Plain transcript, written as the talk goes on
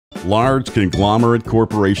Large conglomerate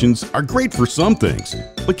corporations are great for some things,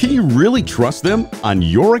 but can you really trust them on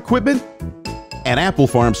your equipment? At Apple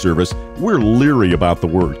Farm Service, we're leery about the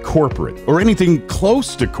word corporate or anything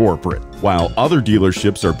close to corporate. While other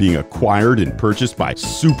dealerships are being acquired and purchased by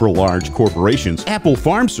super large corporations, Apple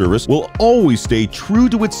Farm Service will always stay true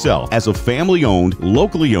to itself as a family-owned,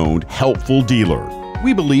 locally owned, helpful dealer.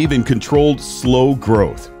 We believe in controlled, slow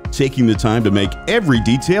growth, taking the time to make every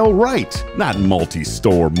detail right, not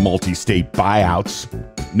multi-store, multi-state buyouts.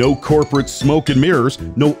 No corporate smoke and mirrors,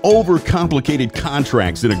 no overcomplicated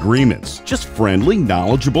contracts and agreements. Just friendly,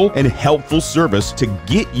 knowledgeable, and helpful service to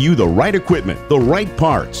get you the right equipment, the right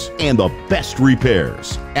parts, and the best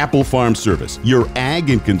repairs. Apple Farm Service, your ag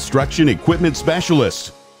and construction equipment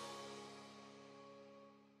specialist.